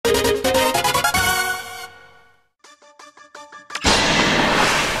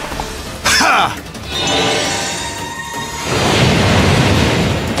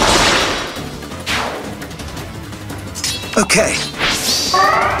Okay.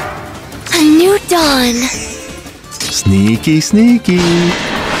 A new dawn. Sneaky, sneaky.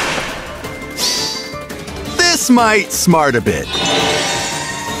 This might smart a bit.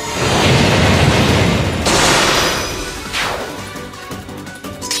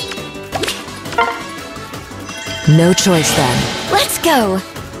 No choice then. Let's go.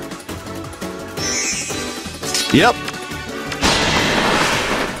 Yep.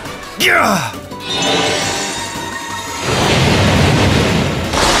 Yeah.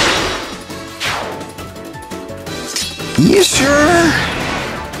 You sure?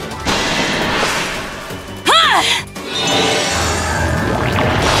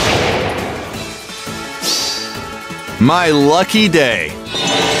 My lucky day.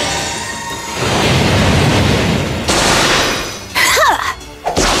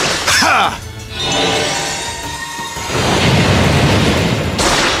 Ha!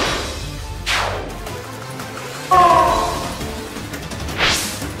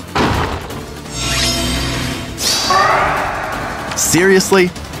 Seriously?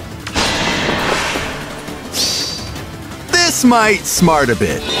 This might smart a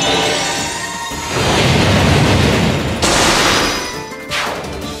bit.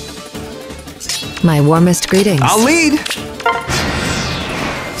 My warmest greetings. I'll lead.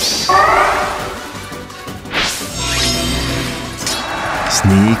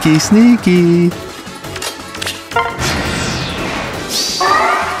 Sneaky, sneaky.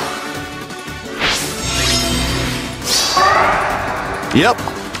 Yep.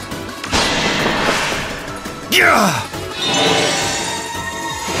 Yeah.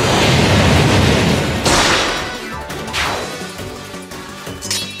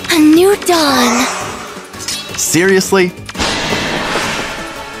 A new dawn. Seriously?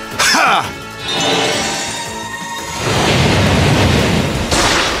 Ha!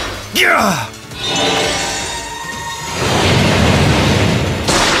 Yeah.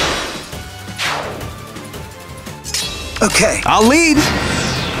 Okay. I'll lead.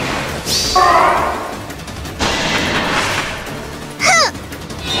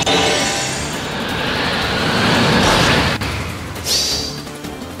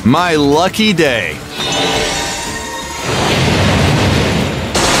 My lucky day.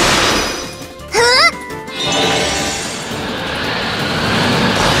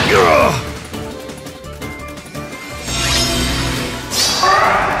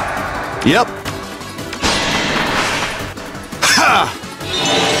 Yep. Ha!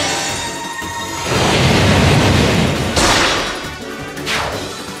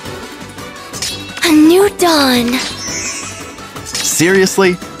 A new dawn.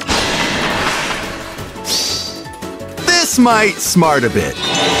 Seriously? This might smart a bit.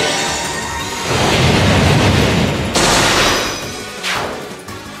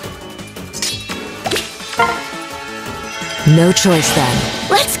 No choice then.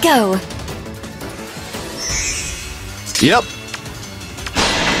 Let's go. Yep.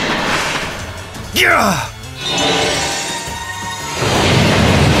 Yeah.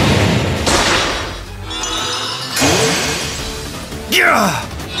 Yeah.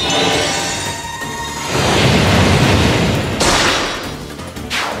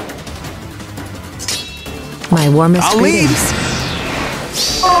 My warmest I'll lead. greetings.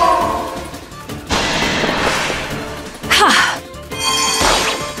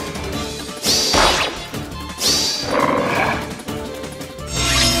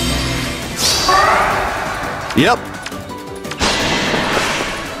 Yep.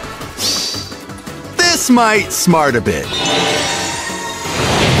 This might smart a bit.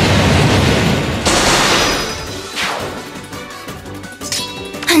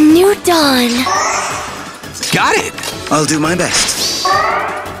 A new dawn. Got it. I'll do my best.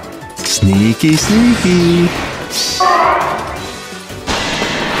 Sneaky, sneaky.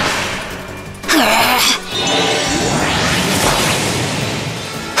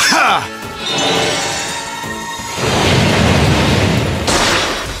 Ha!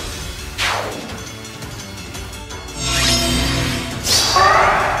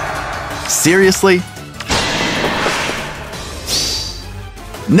 Seriously?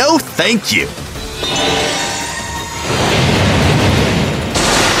 No, thank you.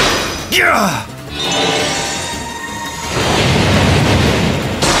 Yeah.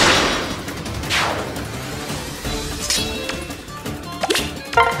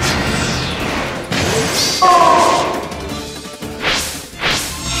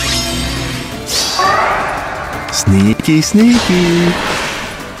 Sneaky, sneaky.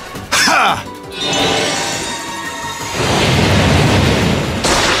 Ha!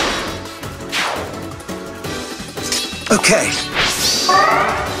 Okay.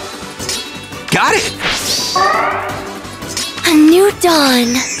 Got it. A new dawn.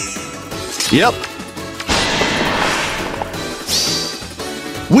 Yep.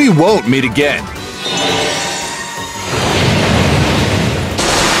 We won't meet again.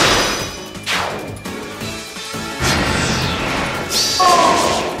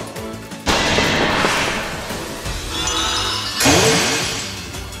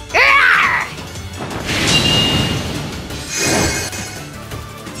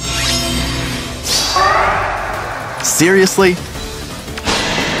 Seriously?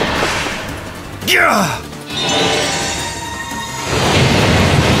 Yeah!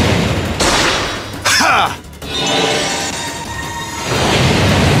 Ha!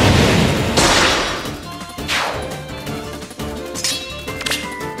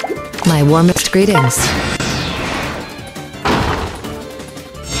 My warmest greetings.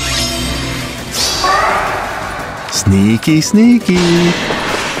 Sneaky, sneaky.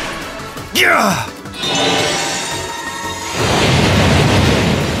 Yeah!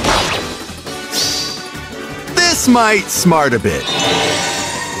 This might smart a bit.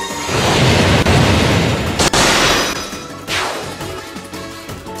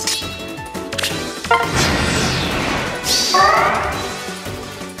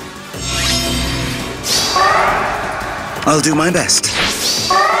 I'll do my best.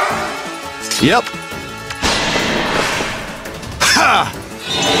 Yep. Ha!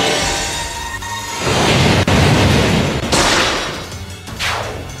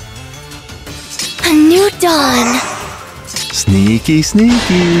 A new dawn. Sneaky,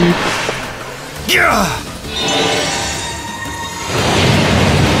 sneaky. Yeah!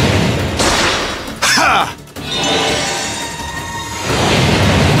 Ha!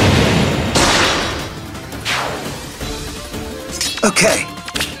 Okay.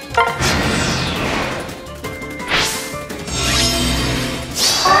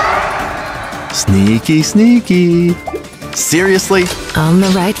 Sneaky, sneaky. Seriously? On the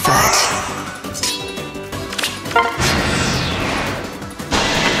right foot.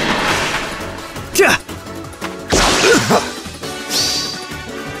 Yeah.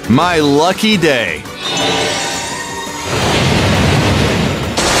 My lucky day.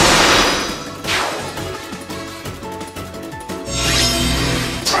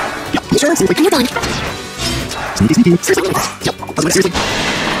 Sure. A new dawn. Sneaky, sneaky. Seriously.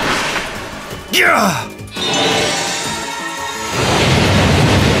 Yeah!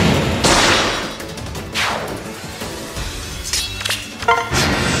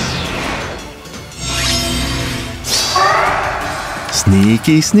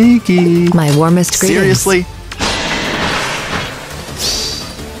 Sneaky, sneaky. My warmest greetings. Seriously?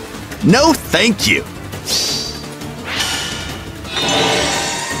 No, thank you.